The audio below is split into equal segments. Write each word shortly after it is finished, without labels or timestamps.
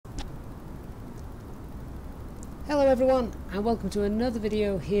Hello everyone, and welcome to another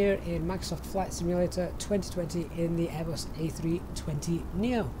video here in Microsoft Flight Simulator 2020 in the Airbus A320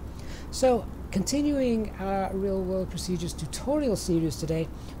 Neo. So, continuing our real world procedures tutorial series today,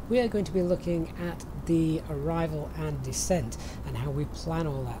 we are going to be looking at the arrival and descent and how we plan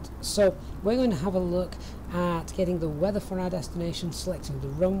all that. So we're going to have a look at getting the weather for our destination, selecting the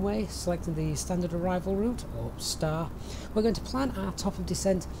runway, selecting the standard arrival route or STAR. We're going to plan our top of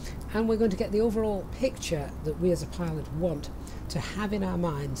descent, and we're going to get the overall picture that we as a pilot want to have in our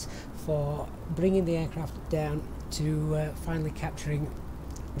minds for bringing the aircraft down to finally capturing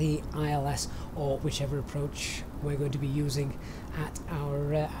the ILS or whichever approach we're going to be using at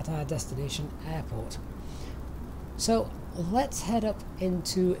our destination airport. So let's head up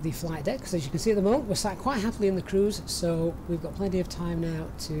into the flight deck, because as you can see at the moment we're sat quite happily in the cruise, so we've got plenty of time now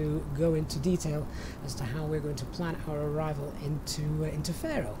to go into detail as to how we're going to plan our arrival into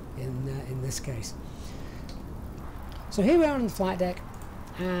Faro in this case. So here we are on the flight deck,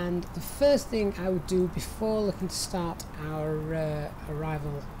 and the first thing I would do before looking to start our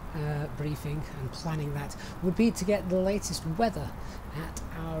arrival briefing and planning that would be to get the latest weather at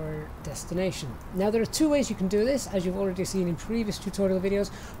our destination. Now there are two ways you can do this, as you've already seen in previous tutorial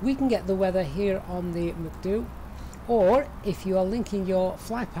videos. We can get the weather here on the MCDU, or if you are linking your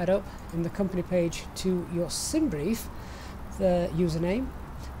FlyPad up in the company page to your SimBrief, the username,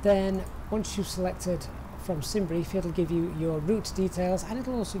 then once you've selected from SimBrief, it'll give you your route details, and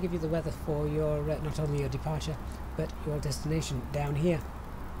it'll also give you the weather for your not only your departure but your destination down here.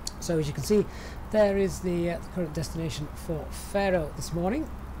 So as you can see, there is the current destination for Faro this morning,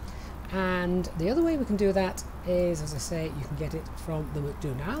 and the other way we can do that is, as I say, you can get it from the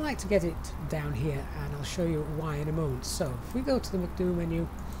MCDU. Now I like to get it down here, and I'll show you why in a moment. So if we go to the MCDU menu,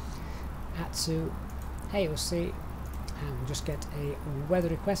 ATSU, AOC, and we'll just get a weather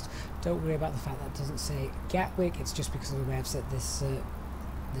request. Don't worry about the fact that it doesn't say Gatwick, it's just because of the way I've set this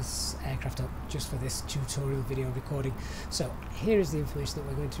this aircraft up just for this tutorial video recording. So here is the information that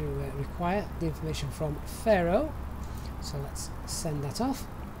we're going to require, the information from Faro. So let's send that off.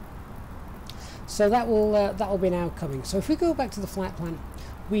 So that will be now coming. So if we go back to the flight plan,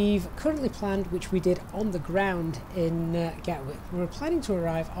 we've currently planned, which we did on the ground in Gatwick. We were planning to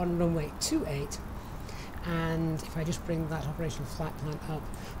arrive on runway 28, and if I just bring that operational flight plan up,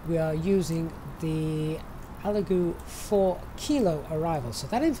 we are using the Alagu 4 kilo arrival. So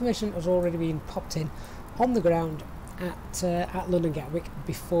that information has already been popped in on the ground at London Gatwick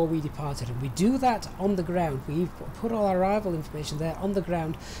before we departed, and we do that on the ground. We put all our arrival information there on the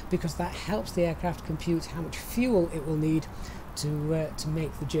ground because that helps the aircraft compute how much fuel it will need to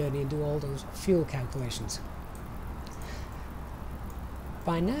make the journey and do all those fuel calculations.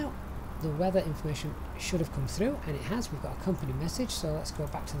 By now the weather information should have come through, and it has. We've got a company message, so let's go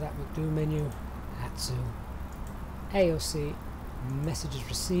back to that MCDU menu, ATSU, AOC, messages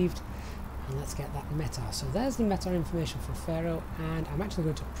received, and let's get that METAR. So there's the METAR information for Faro, and I'm actually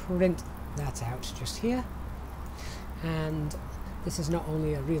going to print that out just here. And this is not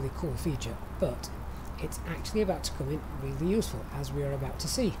only a really cool feature, but it's actually about to come in really useful, as we are about to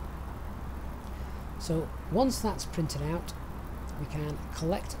see. So once that's printed out, we can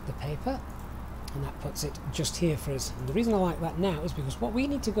collect the paper, and that puts it just here for us. And the reason I like that now is because what we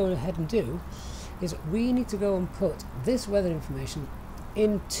need to go ahead and do is we need to go and put this weather information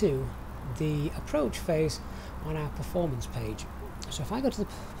into the approach phase on our performance page. So if I go to the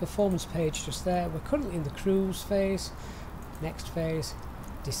performance page just there, we're currently in the cruise phase, next phase,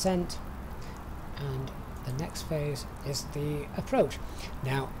 descent, and the next phase is the approach.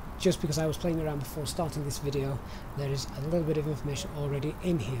 Now, just because I was playing around before starting this video, there is a little bit of information already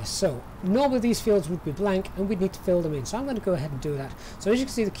in here. So normally these fields would be blank and we'd need to fill them in, so I'm going to go ahead and do that. So as you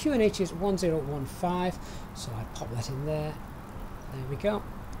can see, the QNH is 1015, so I pop that in there. There we go.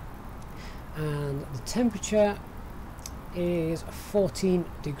 And the temperature is 14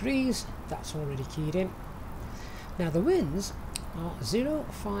 degrees, that's already keyed in. Now the winds are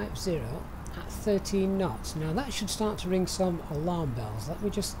 050 at 13 knots. Now that should start to ring some alarm bells. Let me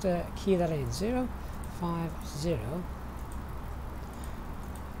just key that in, 050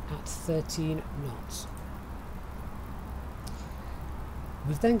 at 13 knots.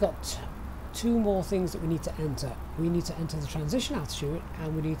 We've then got two more things that we need to enter. We need to enter the transition altitude,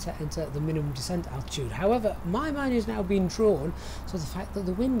 and we need to enter the minimum descent altitude. However, my mind is now being drawn to the fact that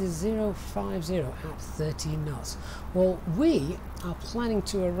the wind is 050 at 13 knots. Well, we are planning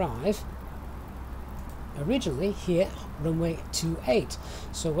to arrive originally here runway 28,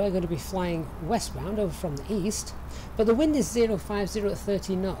 so we're going to be flying westbound over from the east, but the wind is 050 at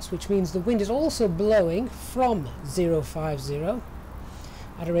 13 knots, which means the wind is also blowing from 050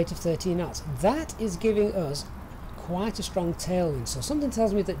 at a rate of 13 knots. That is giving us quite a strong tailwind. So something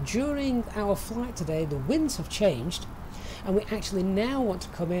tells me that during our flight today the winds have changed, and we actually now want to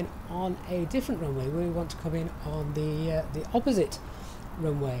come in on a different runway. We want to come in on the opposite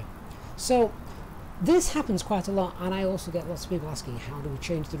runway. So this happens quite a lot, and I also get lots of people asking, how do we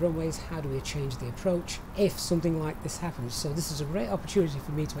change the runways, how do we change the approach if something like this happens? So this is a great opportunity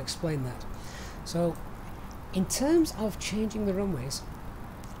for me to explain that. So in terms of changing the runways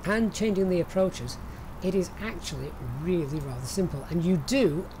and changing the approaches, it is actually really rather simple, and you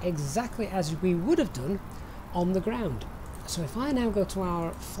do exactly as we would have done on the ground. So if I now go to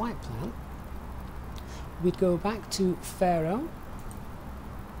our flight plan, we'd go back to Faro,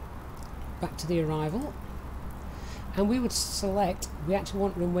 back to the arrival, and we would select, we actually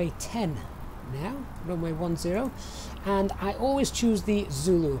want runway 10 now, runway 10, and I always choose the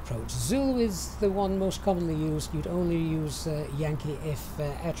Zulu approach. Zulu is the one most commonly used. You'd only use Yankee if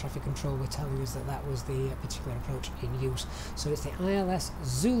air traffic control will tell you that that was the particular approach in use. So it's the ILS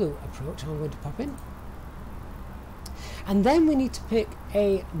Zulu approach I'm going to pop in. And then we need to pick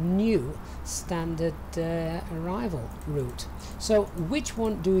a new standard arrival route. So which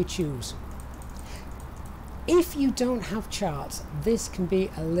one do we choose? If you don't have charts, this can be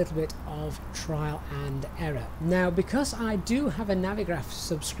a little bit of trial and error. Now, because I do have a Navigraph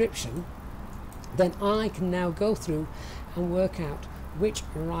subscription, then I can now go through and work out which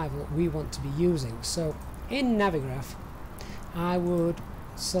arrival we want to be using. So in Navigraph, I would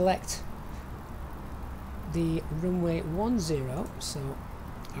select the runway 10, so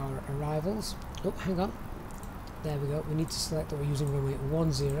our arrivals. Oh, hang on. There we go. We need to select that we're using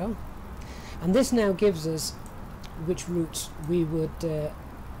runway 10. And this now gives us which routes we would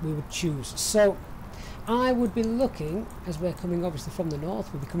choose. So I would be looking, as we're coming obviously from the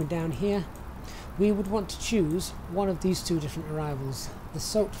north, we'll be coming down here, we would want to choose one of these two different arrivals, the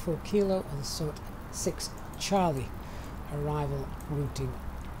SOT 4 Kilo or the SOT 6 Charlie arrival routing.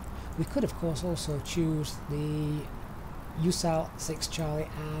 We could of course also choose the USAL 6 Charlie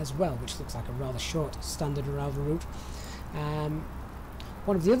as well, which looks like a rather short standard arrival route.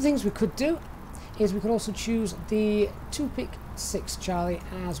 One of the other things we could do is we could also choose the Tupic 6 Charlie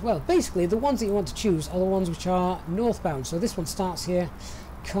as well. Basically, the ones that you want to choose are the ones which are northbound. So this one starts here,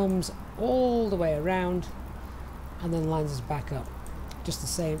 comes all the way around, and then lines us back up. Just the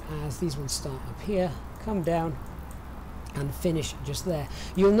same as these ones start up here, come down, and finish just there.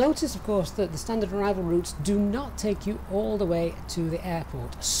 You'll notice, of course, that the standard arrival routes do not take you all the way to the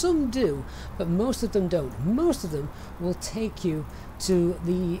airport. Some do, but most of them don't. Most of them will take you to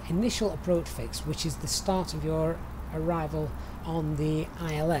the initial approach fix, which is the start of your arrival on the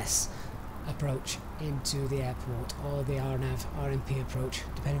ILS approach into the airport, or the RNAV, RMP approach,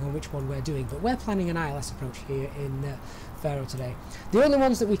 depending on which one we're doing. But we're planning an ILS approach here in Faro today. The only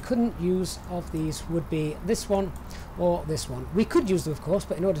ones that we couldn't use of these would be this one or this one. We could use them, of course,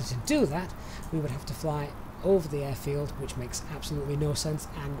 but in order to do that, we would have to fly over the airfield, which makes absolutely no sense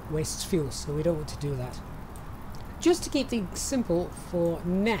and wastes fuel, so we don't want to do that. Just to keep things simple for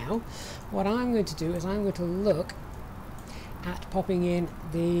now, what I'm going to do is I'm going to look at popping in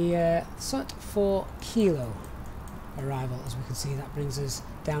the SOT 4 Kilo arrival. As we can see, that brings us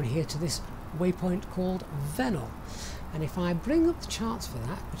down here to this waypoint called Venel. And if I bring up the charts for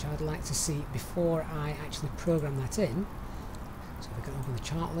that, which I'd like to see before I actually program that in, so we can open the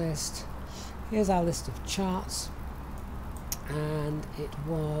chart list. Here's our list of charts, and it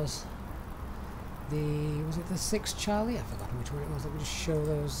was it the 6 Charlie? I've forgotten which one it was. Let me just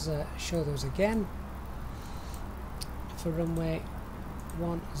show those again. For runway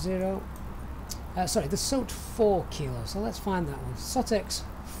 10, sorry, the SOT 4 Kilo. So let's find that one. SOTX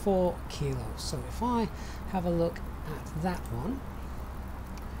 4 Kilo. So if I have a look at that one,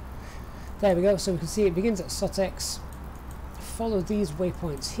 there we go. So we can see it begins at SOTX, follow these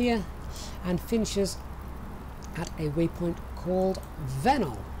waypoints here, and finishes at a waypoint called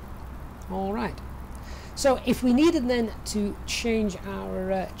Venel. All right. So if we needed then to change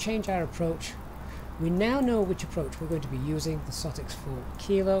our approach, we now know which approach we're going to be using, the SOTX 4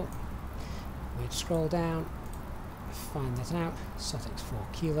 Kilo. We'd scroll down, find that out, SOTX 4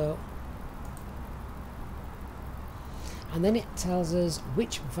 Kilo. And then it tells us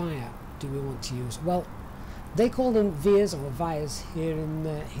which via do we want to use. Well, they call them vias or vias here in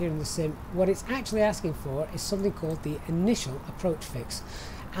the sim. What it's actually asking for is something called the initial approach fix.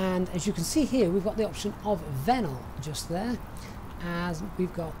 And as you can see here, we've got the option of Venel just there, as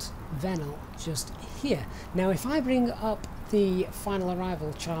we've got Venel just here. Now if I bring up the final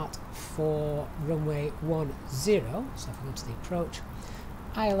arrival chart for runway 10, so if we go to the approach,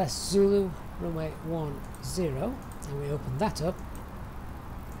 ILS Zulu, runway 10, and we open that up,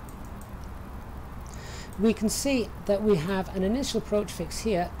 we can see that we have an initial approach fix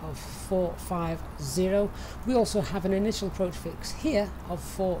here of 450. We also have an initial approach fix here of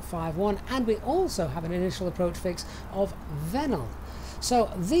 451, and we also have an initial approach fix of Venal.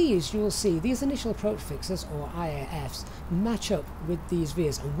 So these, you will see, these initial approach fixes, or IAFs, match up with these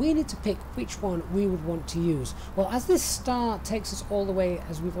VIAs, and we need to pick which one we would want to use. Well, as this star takes us all the way,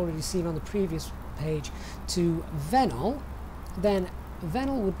 as we've already seen on the previous page, to Venal, then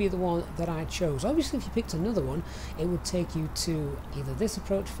Venal would be the one that I chose. Obviously, if you picked another one, it would take you to either this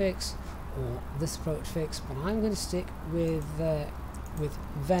approach fix or this approach fix, but I'm going to stick with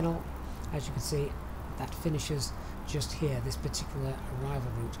Venal. As you can see, that finishes just here, this particular arrival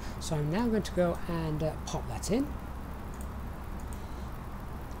route. So I'm now going to go and pop that in.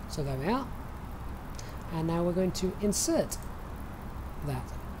 So there we are. And now we're going to insert that.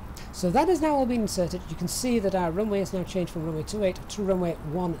 So that has now all been inserted. You can see that our runway has now changed from runway 28 to runway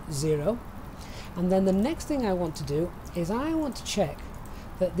 10. And then the next thing I want to do is I want to check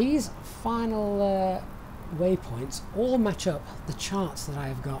that these final waypoints all match up the charts that I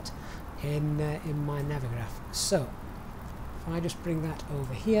have got in my Navigraph. So if I just bring that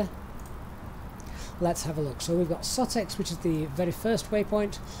over here, let's have a look. So we've got Sotex, which is the very first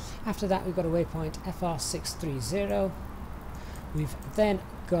waypoint. After that we've got a waypoint FR630. We've then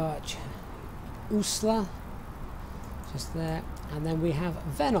got Usla, just there, and then we have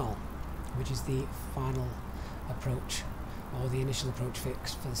Venal, which is the final approach, or the initial approach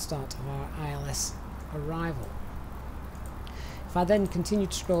fix for the start of our ILS arrival. If I then continue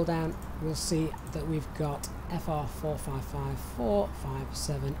to scroll down, we'll see that we've got FR455,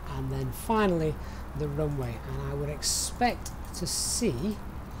 457, and then finally the runway. And I would expect to see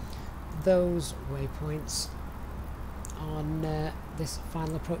those waypoints on this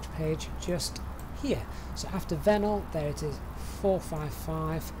final approach page just here. So after Venal, there it is,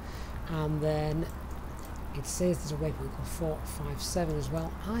 455, and then it says there's a waypoint called 457 as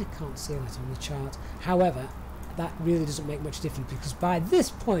well. I can't see that on the chart. However, that really doesn't make much difference, because by this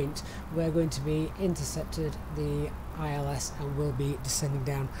point we're going to be intercepted the ILS and will be descending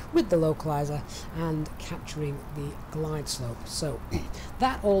down with the localizer and capturing the glide slope. So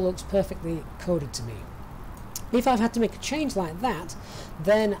that all looks perfectly coded to me. If I've had to make a change like that,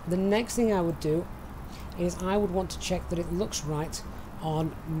 then the next thing I would do is I would want to check that it looks right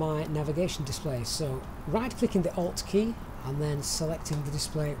on my navigation display. So right clicking the Alt key and then selecting the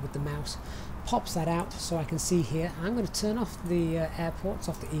display with the mouse pops that out so I can see here. I'm going to turn off the airports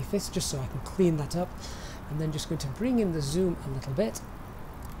off the EFIS just so I can clean that up, and then just going to bring in the zoom a little bit,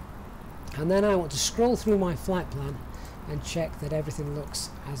 and then I want to scroll through my flight plan and check that everything looks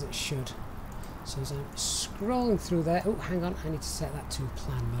as it should. So as I'm scrolling through there, oh hang on, I need to set that to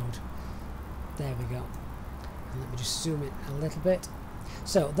plan mode. There we go. And let me just zoom in a little bit.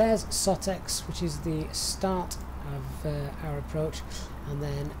 So there's Sotex, which is the start of our approach, and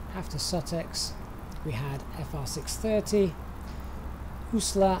then after Sotex we had FR630,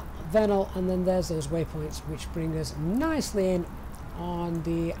 Usla, Venal, and then there's those waypoints which bring us nicely in on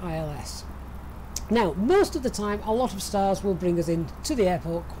the ILS. Now, most of the time, a lot of stars will bring us in to the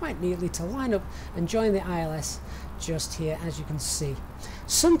airport quite neatly to line up and join the ILS just here, as you can see.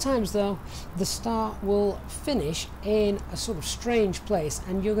 Sometimes, though, the star will finish in a sort of strange place,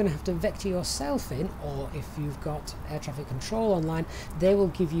 and you're going to have to vector yourself in, or if you've got air traffic control online, they will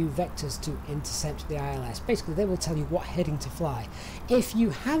give you vectors to intercept the ILS. Basically, they will tell you what heading to fly. If you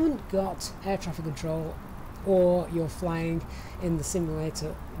haven't got air traffic control, or you're flying in the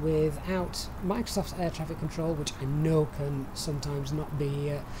simulator without Microsoft's air traffic control, which I know can sometimes not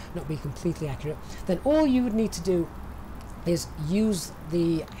be completely accurate, then all you would need to do is use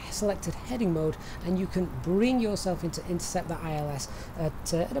the selected heading mode, and you can bring yourself in to intercept the ILS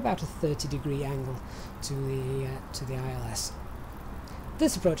at about a 30-degree angle to the ILS.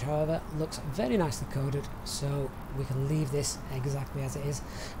 This approach, however, looks very nicely coded, so we can leave this exactly as it is,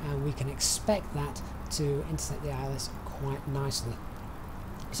 and we can expect that to intercept the ILS quite nicely.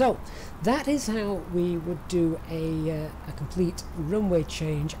 So that is how we would do a complete runway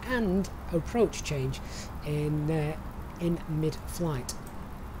change and approach change in mid-flight.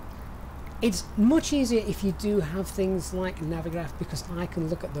 It's much easier if you do have things like Navigraph, because I can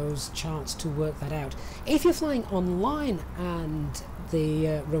look at those charts to work that out. If you're flying online and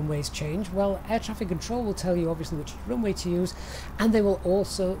the runways change, well, air traffic control will tell you obviously which runway to use, and they will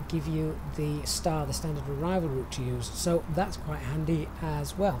also give you the standard arrival route to use, so that's quite handy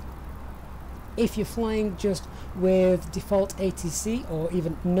as well. If you're flying just with default ATC, or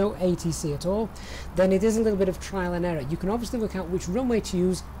even no ATC at all, then it is a little bit of trial and error. You can obviously work out which runway to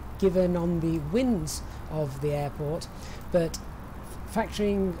use given on the winds of the airport, but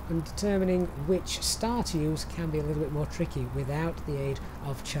factoring and determining which star to use can be a little bit more tricky without the aid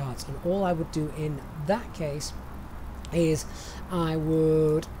of charts, and all I would do in that case is I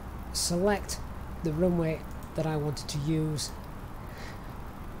would select the runway that I wanted to use.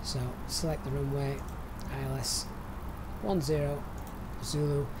 So select the runway, ILS 10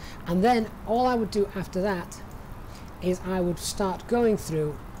 Zulu, and then all I would do after that is I would start going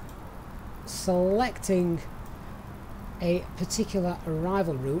through selecting a particular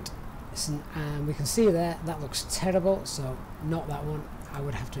arrival route, and we can see there that looks terrible, so not that one. I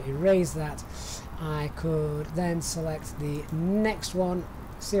would have to erase that. I could then select the next one,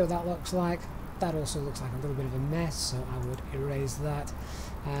 see what that looks like. That also looks like a little bit of a mess, so I would erase that.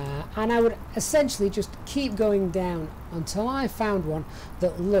 And I would essentially just keep going down until I found one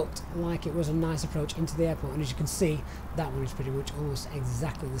that looked like it was a nice approach into the airport, and as you can see, that one is pretty much almost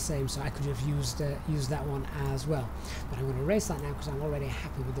exactly the same, so I could have used that one as well. But I'm going to erase that now because I'm already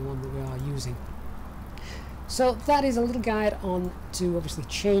happy with the one that we are using. So that is a little guide on to obviously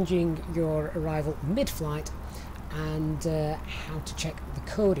changing your arrival mid-flight and how to check the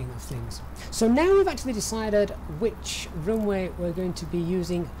coding of things. So now we've actually decided which runway we're going to be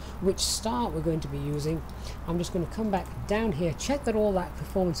using, which start we're going to be using. I'm just going to come back down here, check that all that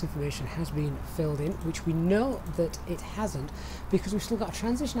performance information has been filled in, which we know that it hasn't because we've still got a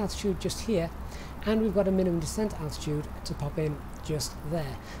transition altitude just here, and we've got a minimum descent altitude to pop in just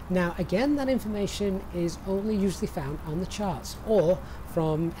there. Now again, that information is only usually found on the charts or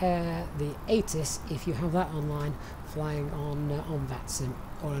from the ATIS if you have that online, flying on VATSIM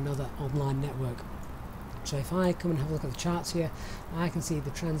or another online network. So if I come and have a look at the charts here, I can see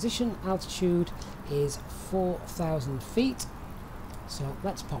the transition altitude is 4,000 feet. So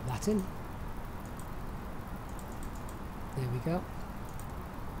let's pop that in. There we go.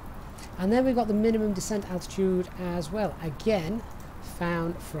 And then we've got the minimum descent altitude as well, again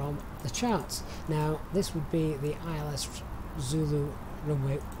found from the charts. Now this would be the ILS Zulu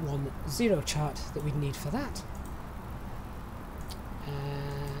runway 10 chart that we'd need for that.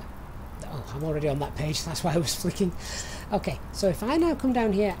 Oh, I'm already on that page, that's why I was flicking. Okay, so if I now come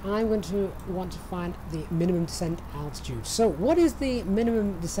down here, I'm going to want to find the minimum descent altitude. So what is the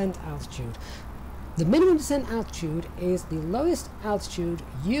minimum descent altitude? The minimum descent altitude is the lowest altitude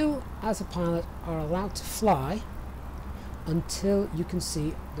you as a pilot are allowed to fly until you can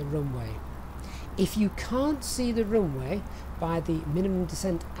see the runway. If you can't see the runway by the minimum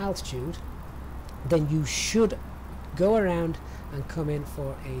descent altitude, then you should go around and come in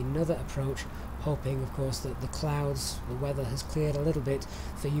for another approach, hoping of course that the clouds, the weather has cleared a little bit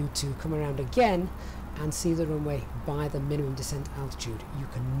for you to come around again and see the runway by the minimum descent altitude. You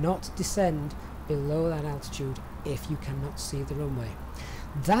cannot descend below that altitude if you cannot see the runway.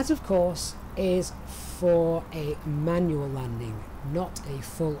 That of course is for a manual landing, not a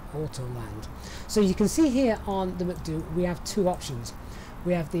full auto land. So you can see here on the MCDU we have two options.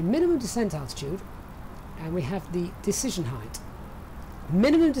 We have the minimum descent altitude and we have the decision height.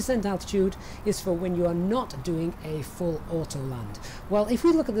 Minimum descent altitude is for when you are not doing a full auto land. Well, if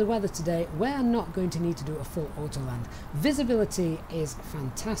we look at the weather today, we're not going to need to do a full auto land. Visibility is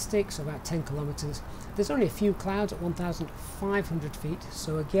fantastic, so about 10 kilometers. There's only a few clouds at 1,500 feet,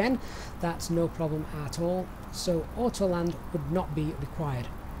 so again, that's no problem at all. So auto land would not be required.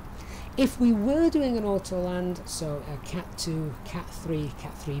 If we were doing an auto land, so a Cat 2, Cat 3,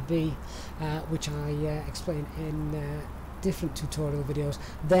 Cat 3B, which I explain in different tutorial videos,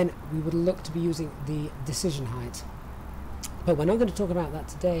 then we would look to be using the decision height. But we're not going to talk about that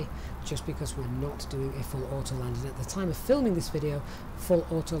today, just because we're not doing a full auto land, and at the time of filming this video, full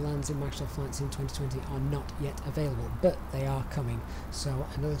auto lands in Microsoft Flight Sim 2020 are not yet available, but they are coming, so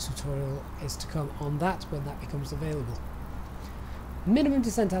another tutorial is to come on that when that becomes available. Minimum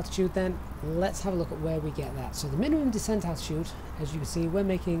descent altitude then, let's have a look at where we get that. So the minimum descent altitude, as you can see, we're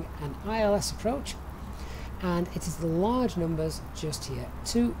making an ILS approach, and it is the large numbers just here,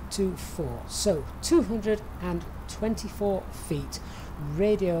 224, so 224 feet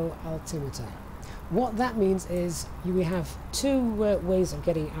radio altimeter. What that means is we have two ways of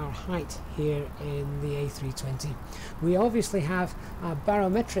getting our height here in the A320. We obviously have our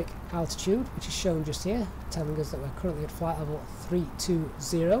barometric altitude, which is shown just here, telling us that we're currently at flight level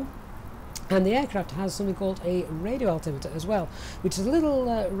 320. And the aircraft has something called a radio altimeter as well, which is a little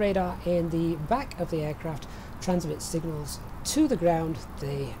radar in the back of the aircraft, transmits signals to the ground,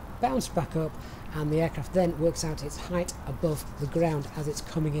 they bounce back up, and the aircraft then works out its height above the ground as it's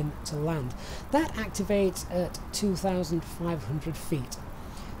coming in to land. That activates at 2,500 feet,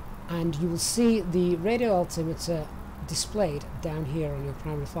 and you will see the radio altimeter displayed down here on your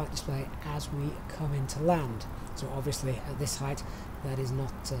primary flight display as we come into land. So obviously at this height that is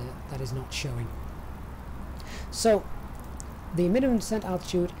not showing. So the minimum descent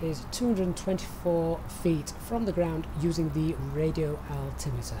altitude is 224 feet from the ground using the radio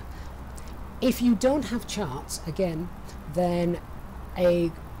altimeter. If you don't have charts, again, then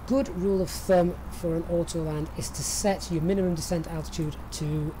a good rule of thumb for an auto land is to set your minimum descent altitude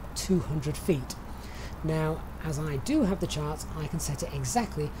to 200 feet. Now, as I do have the charts, I can set it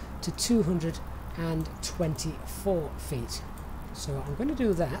exactly to 224 feet. So I'm going to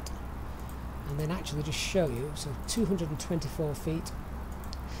do that and then actually just show you. So 224 feet.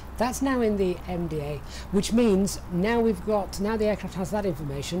 That's now in the MDA, which means now the aircraft has that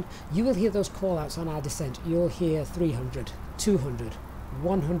information. You will hear those call outs on our descent. You'll hear 300, 200,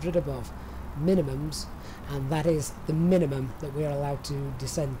 100 above minimums, and that is the minimum that we are allowed to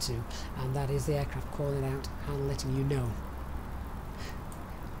descend to, and that is the aircraft calling out and letting you know.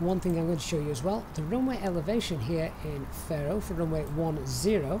 One thing I'm going to show you as well, the runway elevation here in Faro for runway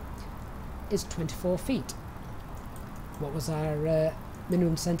 10 is 24 feet. What was our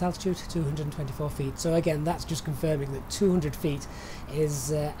minimum descent altitude? 224 feet. So again, that's just confirming that 200 feet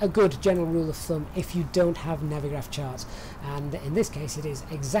is a good general rule of thumb if you don't have Navigraph charts, and in this case it is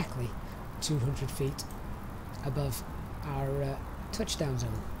exactly 200 feet above our touchdown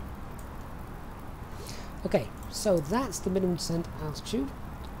zone. Okay, so that's the minimum descent altitude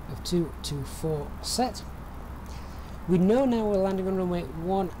of 224 set. We know now we're landing on runway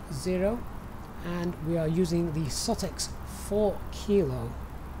 10 and we are using the SOTEX 4 kilo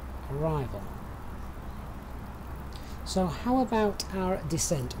arrival. So how about our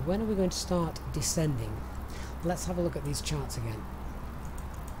descent? When are we going to start descending? Let's have a look at these charts again.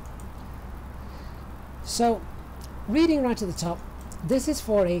 So, reading right at the top, this is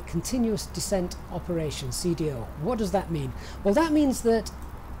for a continuous descent operation, CDO. What does that mean? Well, that means that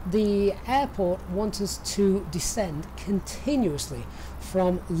the airport wants us to descend continuously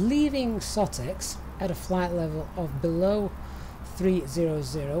from leaving SOTEX at a flight level of below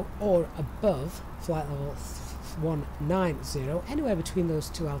 300 or above flight level 190, anywhere between those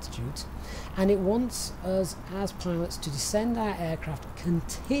two altitudes, and it wants us as pilots to descend our aircraft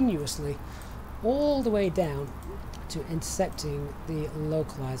continuously all the way down to intercepting the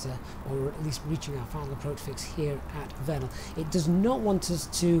localizer, or at least reaching our final approach fix here at Vernal. It does not want us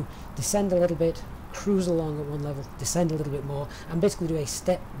to descend a little bit, cruise along at one level, descend a little bit more, and basically do a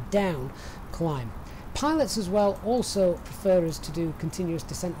step down climb. Pilots as well also prefer us to do continuous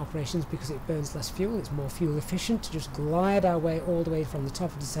descent operations because it burns less fuel. It's more fuel efficient to just glide our way all the way from the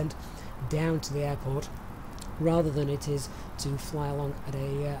top of descent down to the airport, rather than it is to fly along at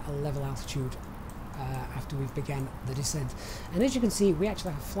a level altitude after we've began the descent. And as you can see, we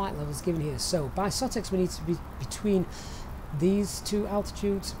actually have flight levels given here. So by SOTEX we need to be between these two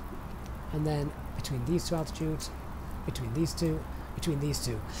altitudes, and then between these two altitudes, between these two, between these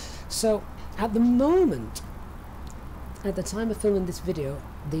two. So at the moment, at the time of filming this video,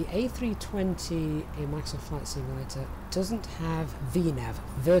 the A320 in Microsoft Flight Simulator doesn't have VNAV,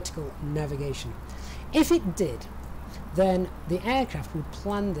 vertical navigation. If it did, then the aircraft would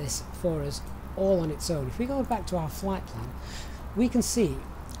plan this for us all on its own. If we go back to our flight plan, we can see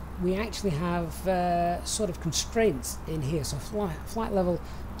we actually have sort of constraints in here. So flight level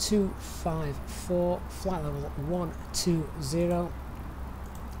 254, flight level 120,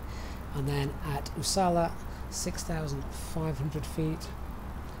 and then at Usala 6,500 feet,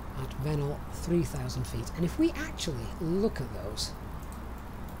 at Vernal 3,000 feet. And if we actually look at those,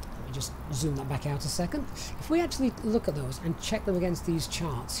 let me just zoom that back out a second. If we actually look at those and check them against these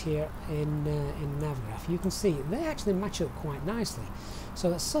charts here in Navigraph, you can see they actually match up quite nicely.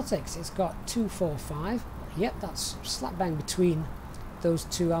 So at SOTEX it's got 245, yep, that's slap bang between those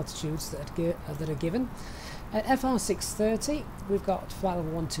two altitudes that are given. At FR 630 we've got flight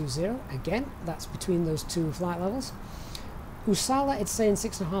level 120, again that's between those two flight levels. Usala it's saying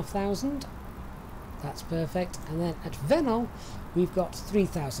 6,500, that's perfect, and then at Vernal we've got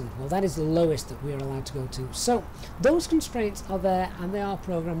 3,000. Well, that is the lowest that we are allowed to go to. So those constraints are there and they are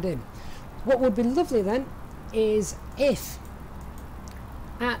programmed in. What would be lovely then is if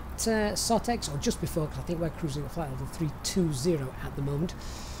at SOTEX, or just before, because I think we're cruising at flight level 320 at the moment,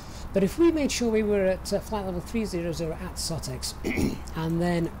 but if we made sure we were at flight level 300 at SOTEX and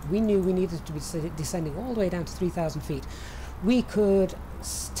then we knew we needed to be descending all the way down to 3,000 feet, we could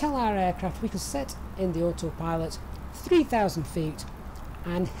tell our aircraft, we could set in the autopilot 3,000 feet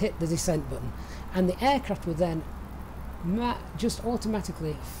and hit the descent button, and the aircraft would then just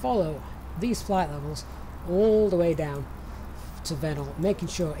automatically follow these flight levels all the way down to Vernal, making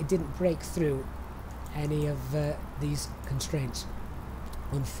sure it didn't break through any of these constraints.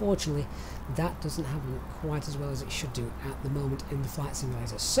 Unfortunately, that doesn't happen quite as well as it should do at the moment in the flight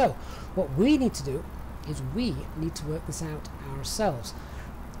simulator. So what we need to do is we need to work this out ourselves.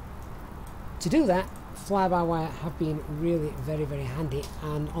 To do that, fly-by-wire have been really very, very handy,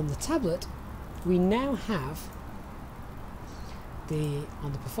 and on the tablet we now have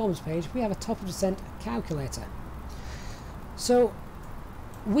on the performance page we have a top of descent calculator. So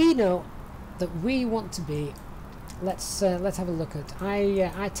we know that we want to be, let's have a look at,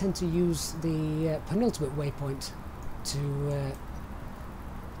 I tend to use the penultimate waypoint to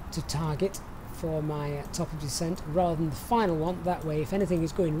target for my top of descent rather than the final one. That way, if anything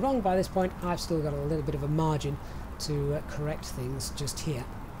is going wrong by this point, I've still got a little bit of a margin to correct things just here.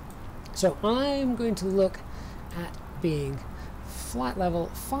 So I'm going to look at being flight level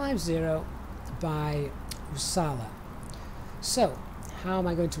 50 by Uppsala. So how am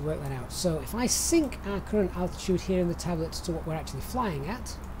I going to work that out? So if I sync our current altitude here in the tablet to what we're actually flying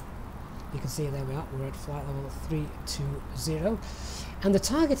at, you can see there we are, we're at flight level 320, and the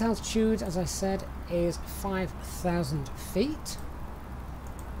target altitude, as I said, is 5,000 feet.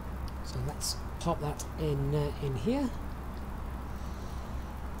 So let's pop that in here,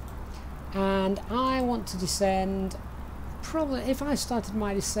 and I want to descend. Probably if I started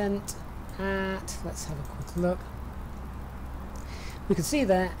my descent at, let's have a quick look, we can see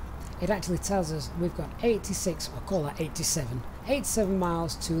there it actually tells us we've got 86, I'll call that 87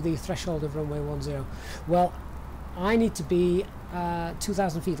 miles to the threshold of runway 10. Well, I need to be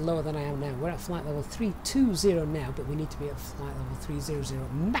 2,000 feet lower than I am now. We're at flight level 320 now, but we need to be at flight level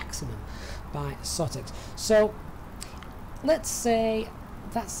 300 maximum by SOTEX. So let's say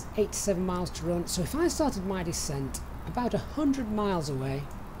that's 87 miles to run. So if I started my descent about 100 miles away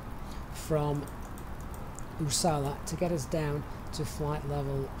from Uppsala to get us down to flight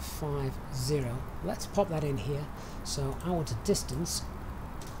level 50, let's pop that in here. So I want a distance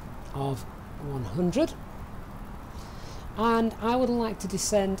of 100, and I would like to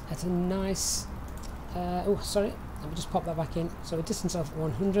descend at a nice oh sorry, let me just pop that back in. So a distance of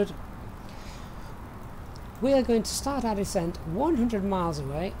 100. We are going to start our descent 100 miles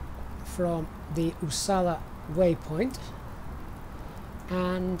away from the Uppsala waypoint,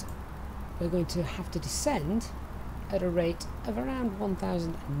 and we're going to have to descend at a rate of around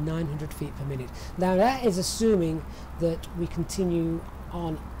 1,900 feet per minute. Now that is assuming that we continue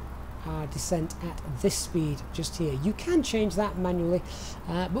on our descent at this speed just here. You can change that manually,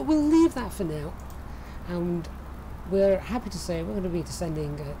 but we'll leave that for now, and we're happy to say we're going to be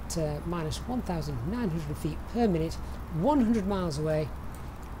descending at minus 1,900 feet per minute, 100 miles away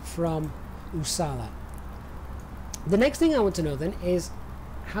from Uppsala. The next thing I want to know then is,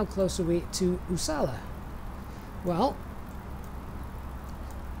 how close are we to Uppsala? Well,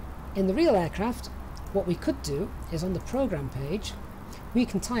 in the real aircraft, what we could do is on the program page, we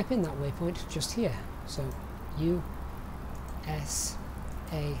can type in that waypoint just here. So U-S-A-L-U,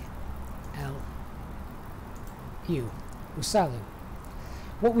 Uppsala.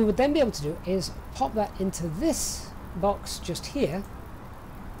 What we would then be able to do is pop that into this box just here,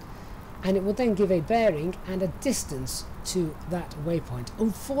 and it will then give a bearing and a distance to that waypoint.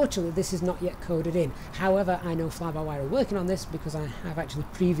 Unfortunately, this is not yet coded in. However, I know Fly-by-Wire are working on this because I have actually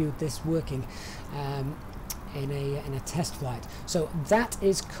previewed this working in a test flight. So that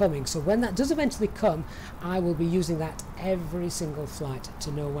is coming. So when that does eventually come, I will be using that every single flight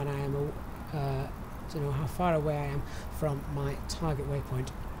to know when I am, to know how far away I am from my target waypoint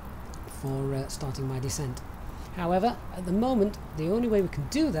for starting my descent. However, at the moment, the only way we can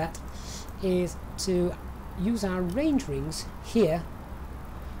do that is to use our range rings here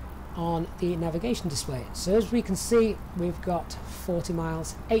on the navigation display. So as we can see, we've got 40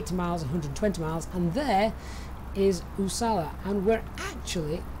 miles, 80 miles, 120 miles, and there is Uppsala, and we're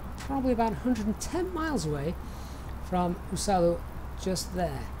actually probably about 110 miles away from Uppsala just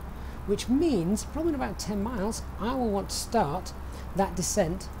there, which means probably in about 10 miles I will want to start that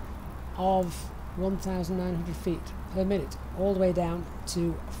descent of 1,900 feet per minute all the way down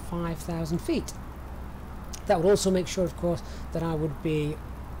to 5,000 feet. That would also make sure, of course, that I would be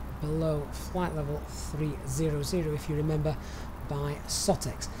below flight level 300, if you remember, by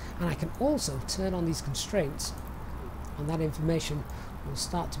SOTEX. And I can also turn on these constraints, and that information will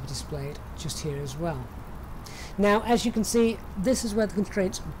start to be displayed just here as well. Now, as you can see, this is where the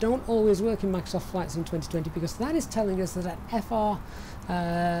constraints don't always work in Microsoft Flight Sim 2020, because that is telling us that at FR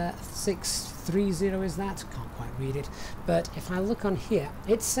 630 is that, can't quite read it, but if I look on here,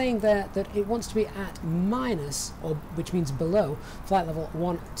 it's saying there that it wants to be at minus, or which means below, flight level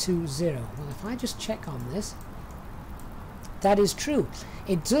 120. Well, if I just check on this, That is true.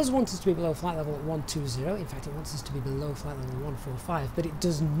 It does want us to be below flight level 120. In fact, it wants us to be below flight level 145, but it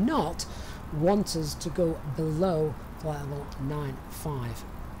does not want us to go below flight level 95.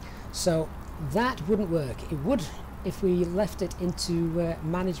 So that wouldn't work. It would, if we left it into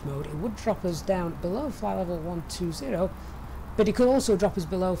manage mode, it would drop us down below flight level 120, but it could also drop us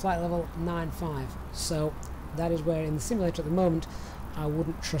below flight level 95. So that is where in the simulator at the moment I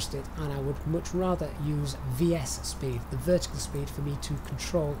wouldn't trust it, and I would much rather use VS speed, the vertical speed, for me to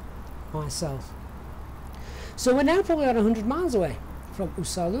control myself. So we're now probably about 100 miles away from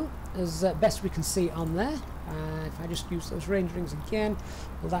Usalu, as best we can see on there. If I just use those range rings again,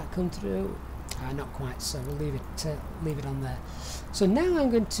 will that come through? Not quite, so we'll leave it on there. So now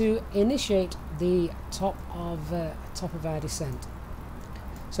I'm going to initiate the top of our descent.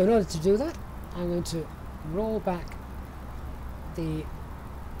 So in order to do that, I'm going to roll back the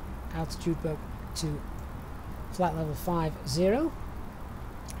altitude bug to flight level 50.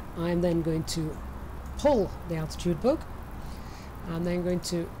 I'm then going to pull the altitude bug. I'm then going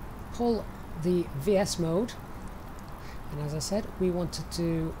to pull the VS mode, and as I said, we wanted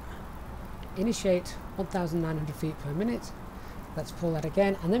to initiate 1,900 feet per minute. Let's pull that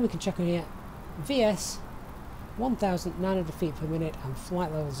again, and then we can check on here, VS 1,900 feet per minute and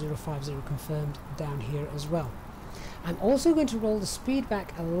flight level 050 confirmed down here as well. I'm also going to roll the speed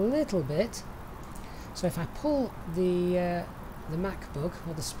back a little bit. So if I pull the Mach bug,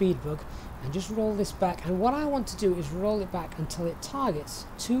 or the speed bug, and just roll this back, and what I want to do is roll it back until it targets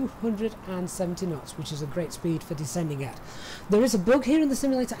 270 knots, which is a great speed for descending at. There is a bug here in the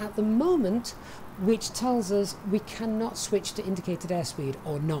simulator at the moment which tells us we cannot switch to indicated airspeed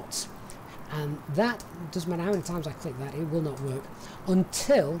or knots, and that doesn't matter how many times I click that, it will not work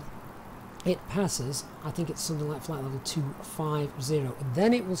until it passes, I think it's something like flight level 250,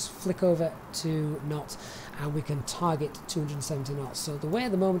 then it will flick over to knots and we can target 270 knots. So the way at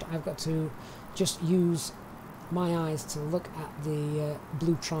the moment, I've got to just use my eyes to look at the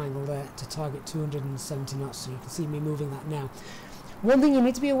blue triangle there to target 270 knots, so you can see me moving that now. One thing you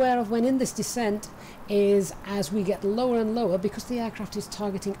need to be aware of when in this descent is, as we get lower and lower, because the aircraft is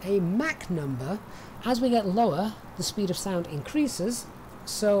targeting a Mach number, as we get lower the speed of sound increases,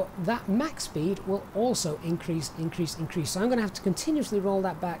 so that Mach speed will also increase. So I'm going to have to continuously roll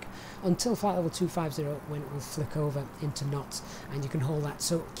that back until flight level 250, when it will flick over into knots, and you can hold that.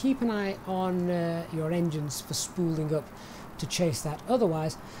 So keep an eye on your engines for spooling up to chase that,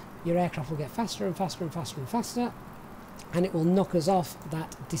 otherwise your aircraft will get faster and faster and faster and faster, and it will knock us off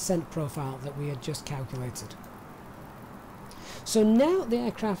that descent profile that we had just calculated. So now the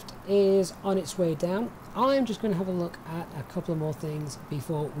aircraft is on its way down. I'm just going to have a look at a couple of more things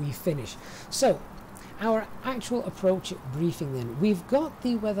before we finish. So our actual approach briefing then. We've got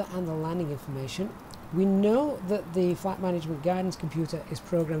the weather and the landing information. We know that the flight management guidance computer is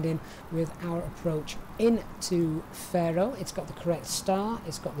programmed in with our approach into Faro. It's got the correct star,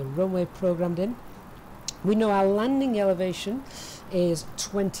 it's got the runway programmed in. We know our landing elevation is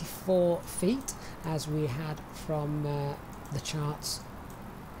 24 feet, as we had from the charts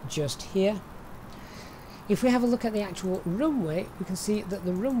just here. If we have a look at the actual runway, we can see that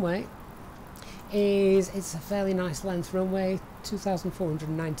the runway it's a fairly nice length runway,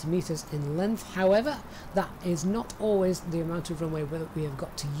 2,490 meters in length. However, that is not always the amount of runway that we have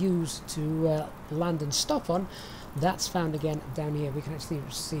got to use to land and stop on. That's found again down here. We can actually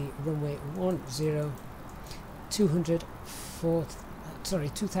see runway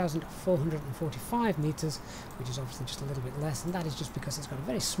 2,445 meters, which is obviously just a little bit less, and that is just because it's got a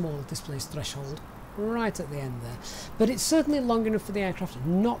very small displaced threshold right at the end there. But it's certainly long enough for the aircraft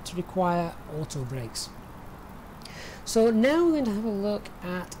not to require auto brakes. So now we're going to have a look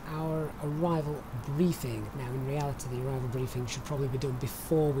at our arrival briefing. Now in reality the arrival briefing should probably be done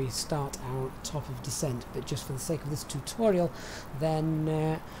before we start our top of descent, but just for the sake of this tutorial then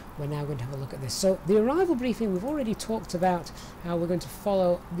we're now going to have a look at this. So the arrival briefing, we've already talked about how we're going to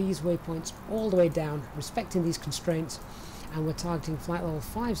follow these waypoints all the way down, respecting these constraints, and we're targeting flight level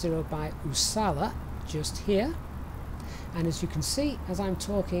 50 by Usala just here. And as you can see, as I'm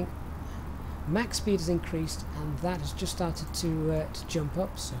talking, Mach speed has increased and that has just started to jump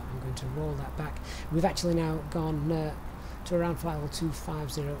up, so I'm going to roll that back. We've actually now gone to around flight level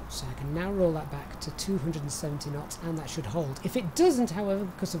 250, so I can now roll that back to 270 knots and that should hold. If it doesn't, however,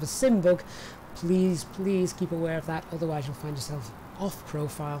 because of a sim bug, please keep aware of that, otherwise you'll find yourself off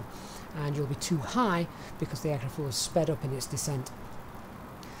profile and you'll be too high because the aircraft will have sped up in its descent.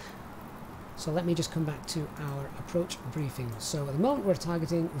 So let me just come back to our approach briefing. So at the moment we're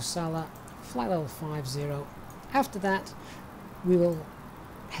targeting Usala, flight level 50. After that we will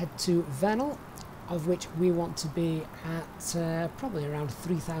head to Venel of which we want to be at probably around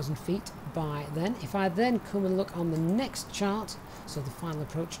 3,000 feet by then. If I then come and look on the next chart, so the final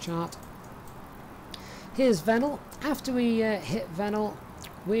approach chart, here's Venel. After we hit Venel,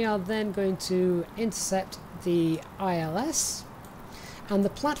 we are then going to intercept the ILS, and the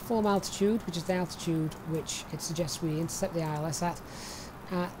platform altitude, which is the altitude which it suggests we intercept the ILS at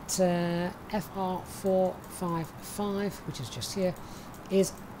FR455, which is just here,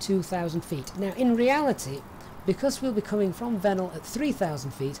 is 2,000 feet. Now in reality, because we'll be coming from Venel at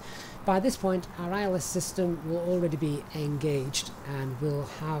 3,000 feet, by this point our ILS system will already be engaged and we'll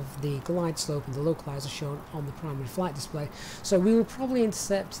have the glide slope and the localizer shown on the primary flight display. So we will probably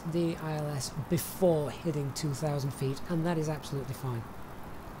intercept the ILS before hitting 2,000 feet, and that is absolutely fine.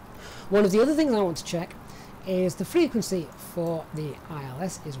 One of the other things I want to check is the frequency for the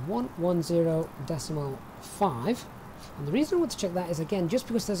ILS is 110.5, and the reason I want to check that is, again, just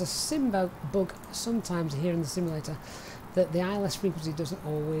because there's a sim bug sometimes here in the simulator that the ILS frequency doesn't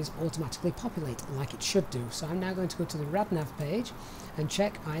always automatically populate like it should do. So I'm now going to go to the RadNav page and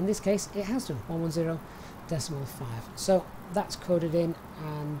check. In this case it has done 110.5, so that's coded in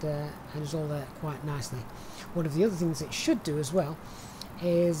and is all there quite nicely. One of the other things it should do as well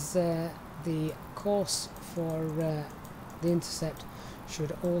is the course for the intercept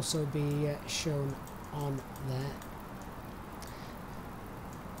should also be shown on there.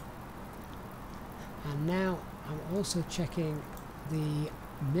 And now I'm also checking the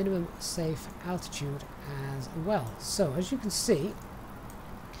minimum safe altitude as well. So as you can see,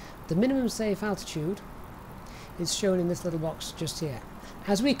 the minimum safe altitude is shown in this little box just here.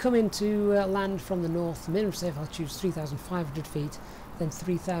 As we come into land from the north, the minimum safe altitude is 3,500 feet, then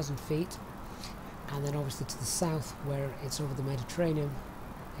 3,000 feet, and then obviously to the south where it's over the Mediterranean,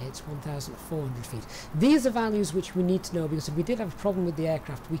 it's 1,400 feet. These are values which we need to know, because if we did have a problem with the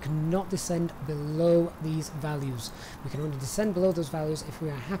aircraft, we cannot descend below these values. We can only descend below those values if we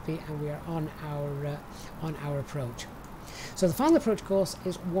are happy and we are on our approach. So the final approach course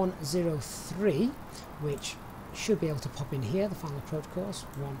is 103, which should be able to pop in here. The final approach course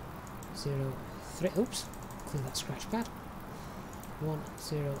 103. Oops, clear that scratch pad.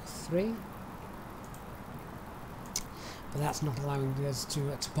 103. But that's not allowing us to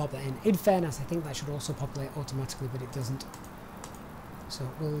pop that in. In fairness, I think that should also populate automatically, but it doesn't. So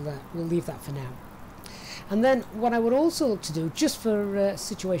we'll leave that for now. And then what I would also look to do, just for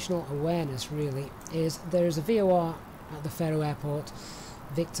situational awareness really, is there is a VOR at the Faro Airport,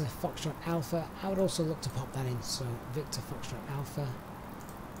 Victor Foxtrot Alpha. I would also look to pop that in. So Victor Foxtrot Alpha,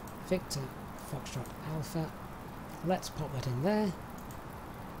 Victor Foxtrot Alpha. Let's pop that in there.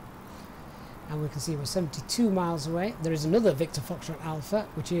 And we can see we're 72 miles away. There is another Victor Foxtrot Alpha,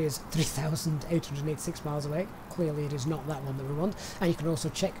 which is 3,886 miles away. Clearly it is not that one that we want. And you can also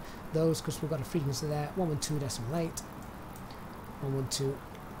check those, because we've got a frequency there, 112.8,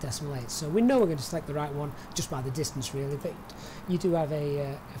 112.8. So we know we're going to select the right one just by the distance really, but you do have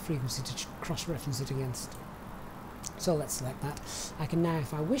a frequency to cross-reference it against. So let's select that. I can now,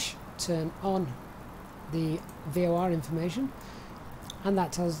 if I wish, turn on the VOR information, and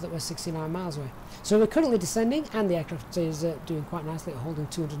that tells us that we're 69 miles away. So we're currently descending, and the aircraft is doing quite nicely, holding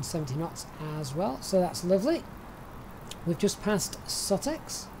 270 knots as well, so that's lovely. We've just passed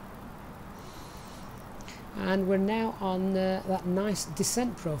Sotex, and we're now on that nice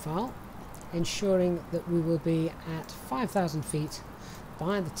descent profile, ensuring that we will be at 5,000 feet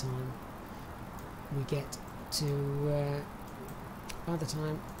by the time we get to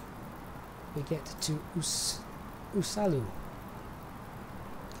Usalu.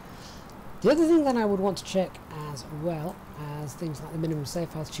 The other thing that I would want to check, as well as things like the minimum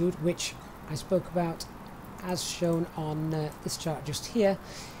safe altitude, which I spoke about as shown on this chart just here.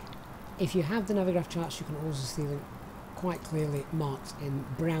 If you have the Navigraph charts, you can also see them quite clearly marked in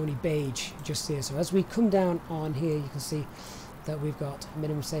browny beige just here. So as we come down on here, you can see that we've got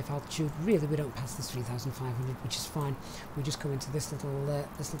minimum safe altitude. Really, we don't pass this 3,500, which is fine. We just come into this little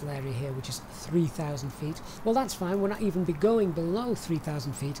area here, which is 3,000 feet. Well, that's fine. We're not even be going below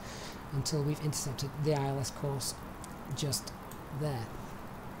 3,000 feet until we've intercepted the ILS course just there.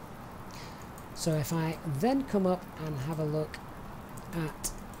 So if I then come up and have a look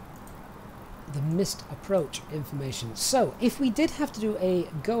at the missed approach information. So if we did have to do a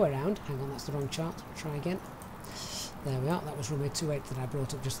go around, hang on, that's the wrong chart, try again. There we are, that was runway 28 that I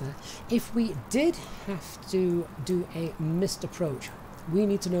brought up just there. If we did have to do a missed approach, we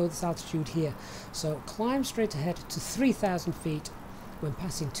need to know this altitude here. So climb straight ahead to 3,000 feet. When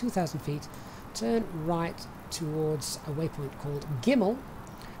passing 2,000 feet, turn right towards a waypoint called Gimel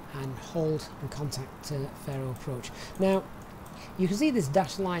and hold and contact Faro approach. Now, you can see this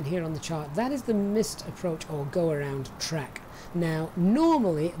dashed line here on the chart. That is the missed approach or go around track. Now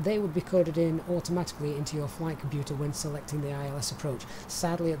normally they would be coded in automatically into your flight computer when selecting the ILS approach.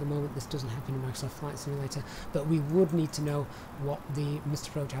 Sadly at the moment this doesn't happen in Microsoft Flight Simulator, but we would need to know what the missed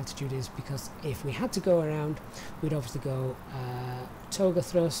approach altitude is, because if we had to go around, we'd obviously go toga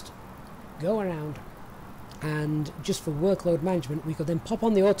thrust, go around, and just for workload management we could then pop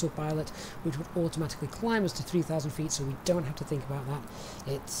on the autopilot, which would automatically climb us to 3,000 feet, so we don't have to think about that.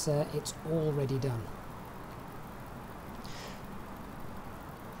 It's already done.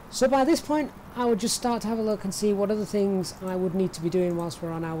 So by this point I would just start to have a look and see what other things I would need to be doing whilst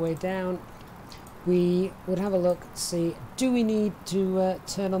we're on our way down. We would have a look, see, do we need to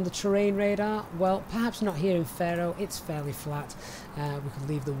turn on the terrain radar? Well, perhaps not here in Faro, it's fairly flat. We could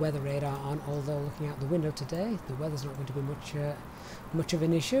leave the weather radar on, although looking out the window today, the weather's not going to be much of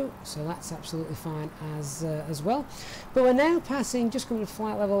an issue, so that's absolutely fine as well. But we're now passing, just coming to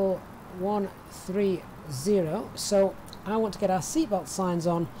flight level 130, so I want to get our seatbelt signs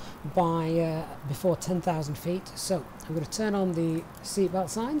on by before 10,000 feet, so I'm going to turn on the seatbelt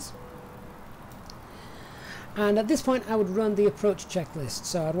signs. And at this point I would run the approach checklist,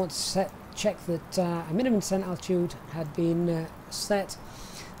 so I'd want to check that a minimum descent altitude had been set,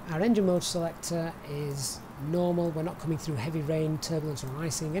 our engine mode selector is normal, we're not coming through heavy rain, turbulence or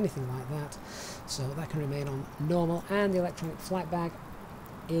icing, anything like that, so that can remain on normal, and the electronic flight bag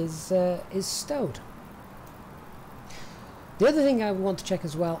is stowed. The other thing I want to check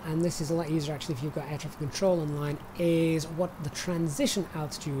as well, and this is a lot easier actually if you've got air traffic control online, is what the transition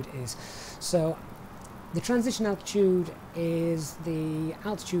altitude is. So the transition altitude is the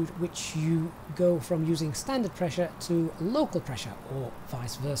altitude which you go from using standard pressure to local pressure, or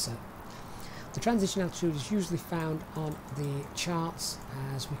vice versa. The transition altitude is usually found on the charts,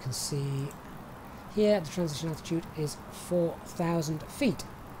 as we can see here. The transition altitude is 4,000 feet.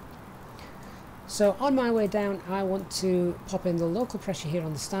 So on my way down I want to pop in the local pressure here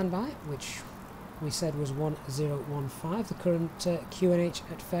on the standby, which we said was 1015, the current QNH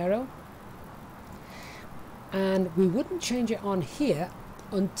at Faro. And we wouldn't change it on here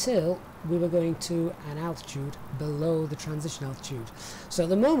until we were going to an altitude below the transition altitude. So at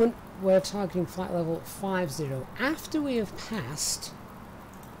the moment we're targeting flight level 50. After we have passed,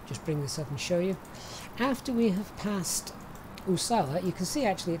 just bring this up and show you, after we have passed Usala, you can see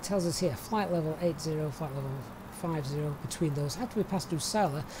actually it tells us here flight level 80, flight level 50, between those. After we passed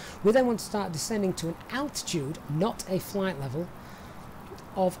Usala, we then want to start descending to an altitude, not a flight level,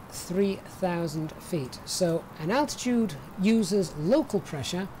 of 3,000 feet. So an altitude uses local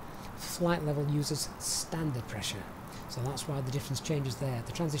pressure, flight level uses standard pressure. So that's why the difference changes there.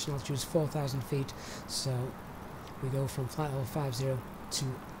 The transition altitude is 4,000 feet, so we go from flight level 50 to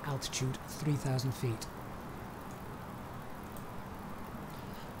altitude 3,000 feet.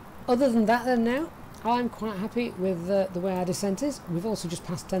 Other than that then now, I'm quite happy with the way our descent is. We've also just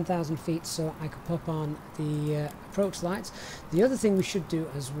passed 10,000 feet, so I could pop on the approach lights. The other thing we should do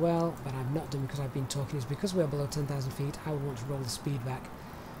as well, but I've not done because I've been talking, is because we're below 10,000 feet, I would want to roll the speed back,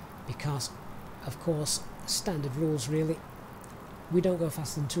 because, of course, standard rules really, we don't go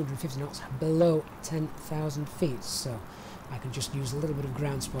faster than 250 knots below 10,000 feet, so I can just use a little bit of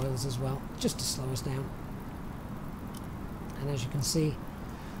ground spoilers as well, just to slow us down. And as you can see,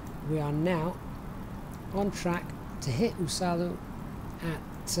 we are now on track to hit Usalu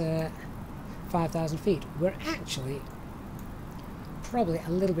at 5,000 feet. We're actually probably a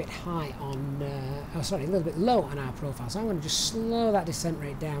little bit high on, a little bit low on our profile, so I'm going to just slow that descent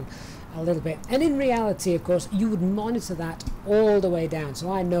rate down a little bit. And in reality, of course, you would monitor that all the way down, so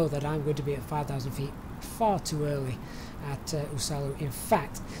I know that I'm going to be at 5,000 feet far too early at Usalu. In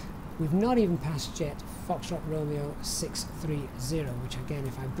fact, we've not even passed yet Foxtrot Romeo 630, which again,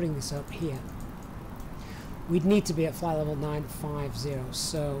 if I bring this up here, we'd need to be at flight level 950,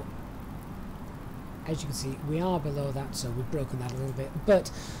 so as you can see we are below that, so we've broken that a little bit,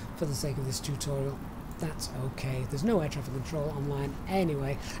 but for the sake of this tutorial that's okay. There's no air traffic control online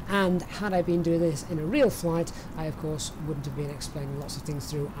anyway, and had I been doing this in a real flight, I of course wouldn't have been explaining lots of things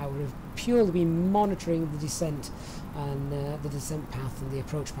through. I would have purely been monitoring the descent and the descent path and the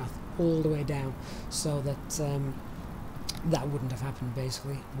approach path all the way down, so that that wouldn't have happened.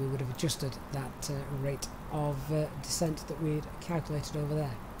 Basically we would have adjusted that rate of descent that we'd calculated over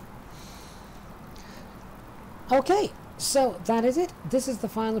there. Okay, so that is it. This is the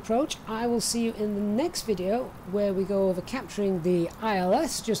final approach. I will see you in the next video where we go over capturing the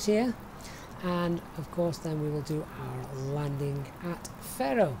ILS just here, and of course then we will do our landing at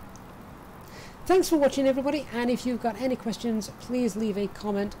Faro. thanks for watching everybody, and if you've got any questions please leave a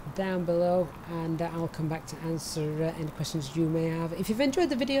comment down below and I'll come back to answer any questions you may have. If you've enjoyed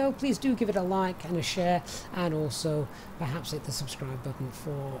the video, please do give it a like and a share, and also perhaps hit the subscribe button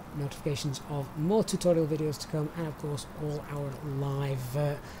for notifications of more tutorial videos to come, and of course all our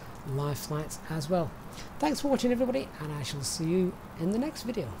live flights as well. Thanks for watching everybody, and I shall see you in the next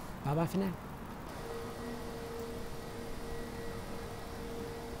video. Bye bye for now.